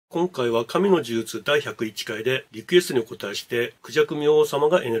今回は神の呪術第101回でリクエストにお答えして孔雀明王様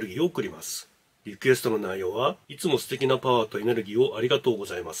がエネルギーを送ります。リクエストの内容はいつも素敵なパワーとエネルギーをありがとうご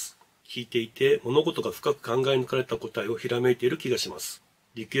ざいます。聞いていて物事が深く考え抜かれた答えをひらめいている気がします。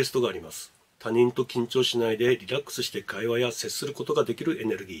リクエストがあります。他人と緊張しないでリラックスして会話や接することができるエ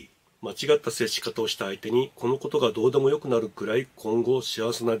ネルギー。間違った接し方をした相手にこのことがどうでもよくなるくらい今後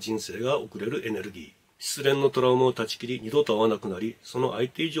幸せな人生が送れるエネルギー。失恋のトラウマを断ち切り二度と会わなくなり、その相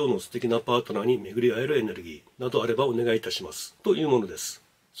手以上の素敵なパートナーに巡り会えるエネルギーなどあればお願いいたします。というものです。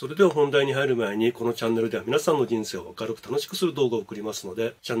それでは本題に入る前に、このチャンネルでは皆さんの人生を明るく楽しくする動画を送りますの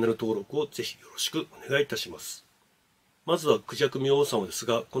で、チャンネル登録をぜひよろしくお願いいたします。まずは孔雀明王様です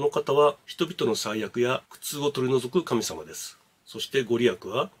が、この方は人々の災厄や苦痛を取り除く神様です。そしてご利益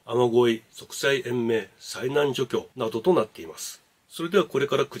は雨乞い、息災延命、災難除去などとなっています。それではこれ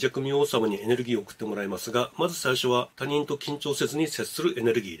から孔雀明王様にエネルギーを送ってもらいますが、まず最初は他人と緊張せずに接するエ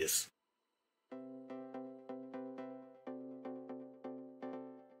ネルギーです。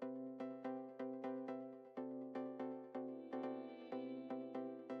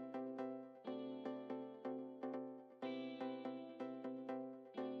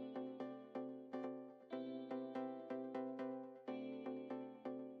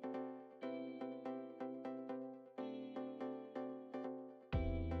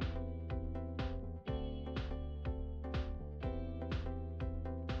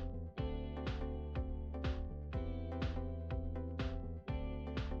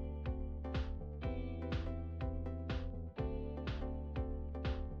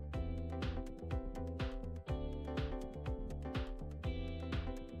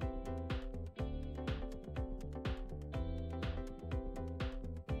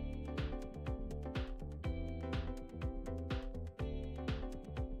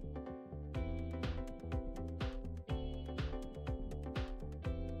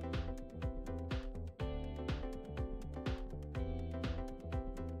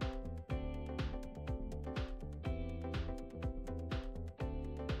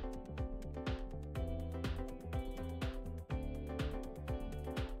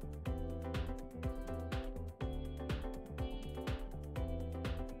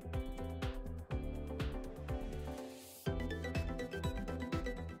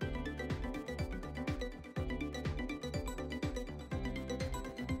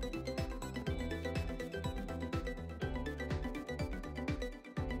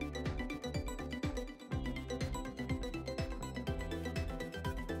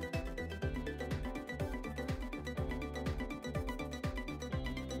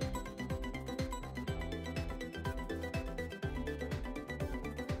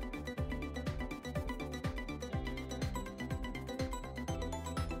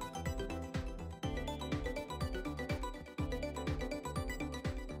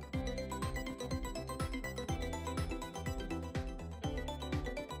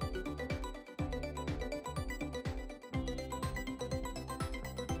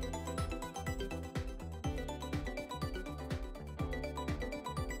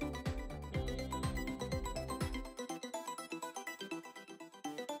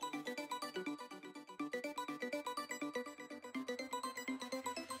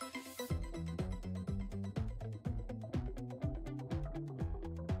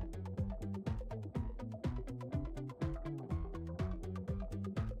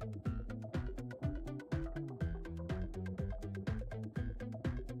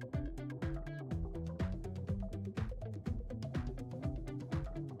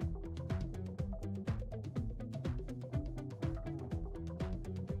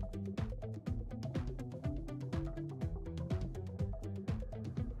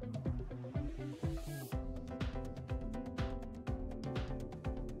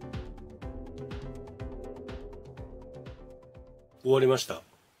終わりました。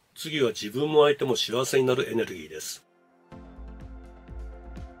次は自分も相手も幸せになるエネルギーです。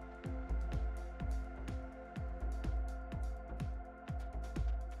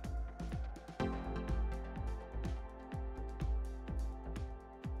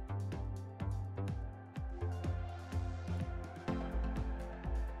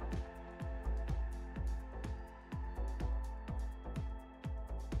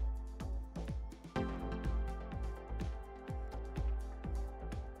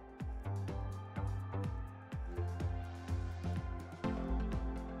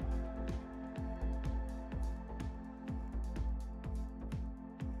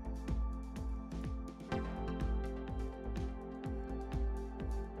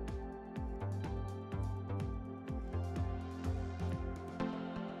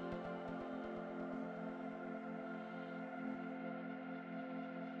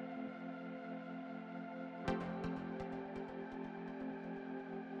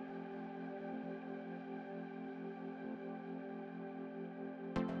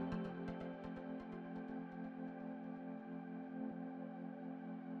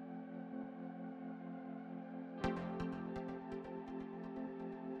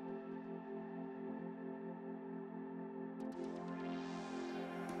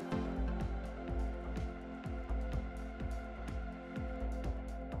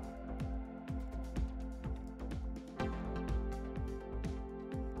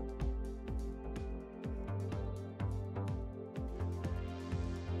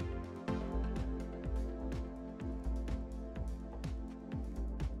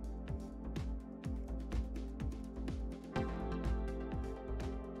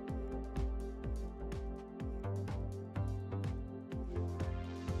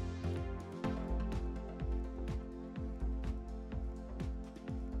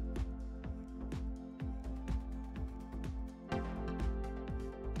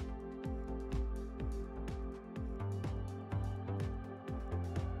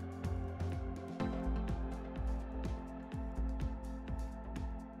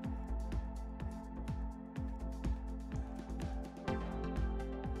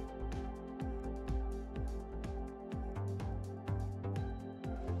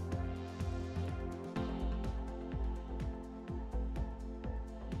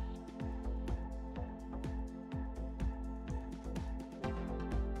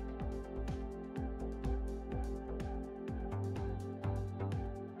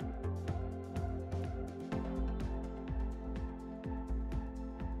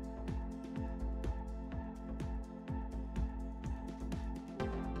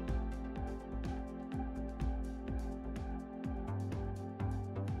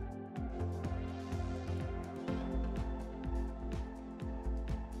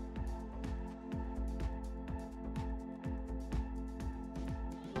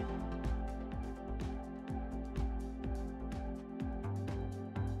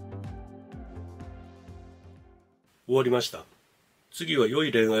終わりました。次は良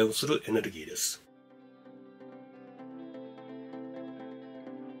い恋愛をするエネルギーです。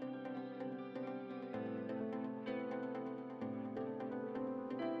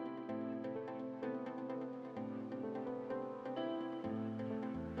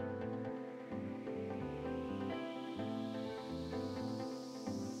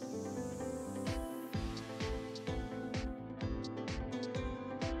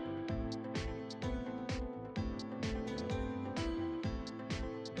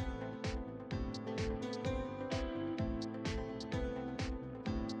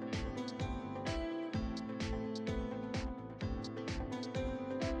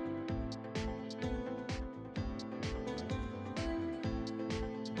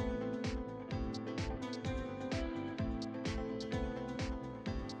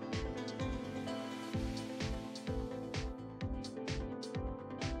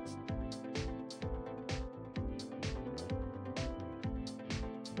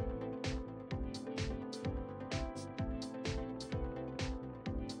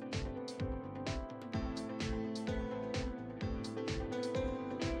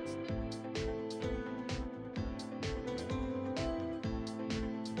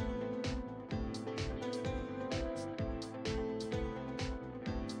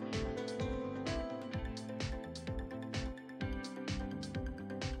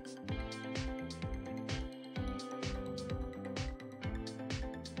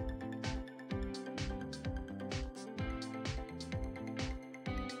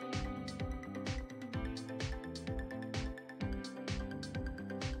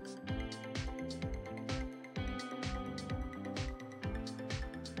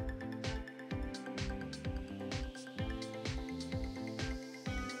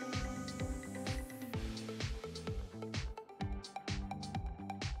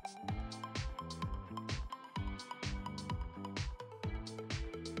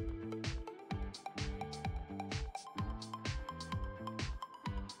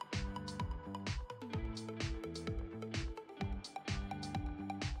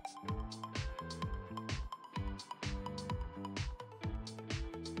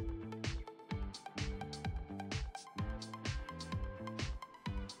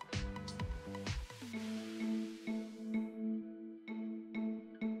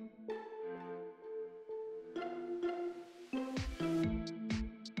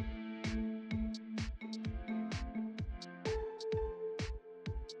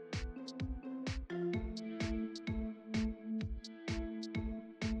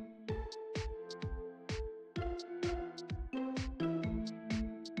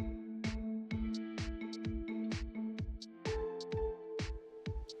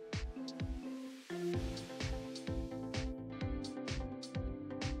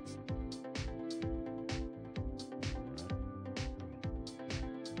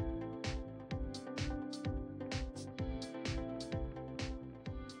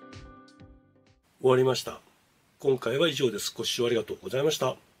終わりました。今回は以上です。ご視聴ありがとうございまし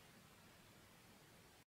た。